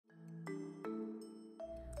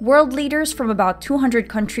World leaders from about 200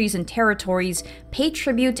 countries and territories paid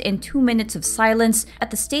tribute in 2 minutes of silence at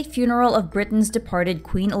the state funeral of Britain's departed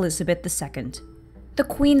Queen Elizabeth II. The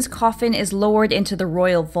Queen's coffin is lowered into the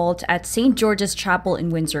royal vault at St. George's Chapel in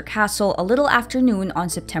Windsor Castle a little after noon on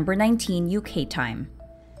September 19 UK time.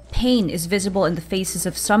 Pain is visible in the faces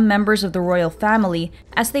of some members of the royal family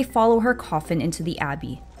as they follow her coffin into the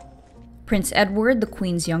Abbey. Prince Edward, the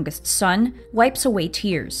Queen's youngest son, wipes away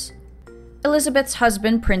tears. Elizabeth's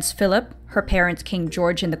husband, Prince Philip, her parents King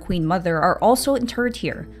George and the Queen Mother are also interred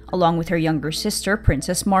here, along with her younger sister,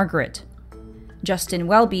 Princess Margaret. Justin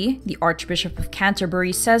Welby, the Archbishop of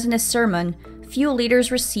Canterbury, says in his sermon, "Few leaders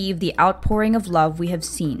receive the outpouring of love we have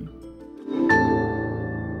seen."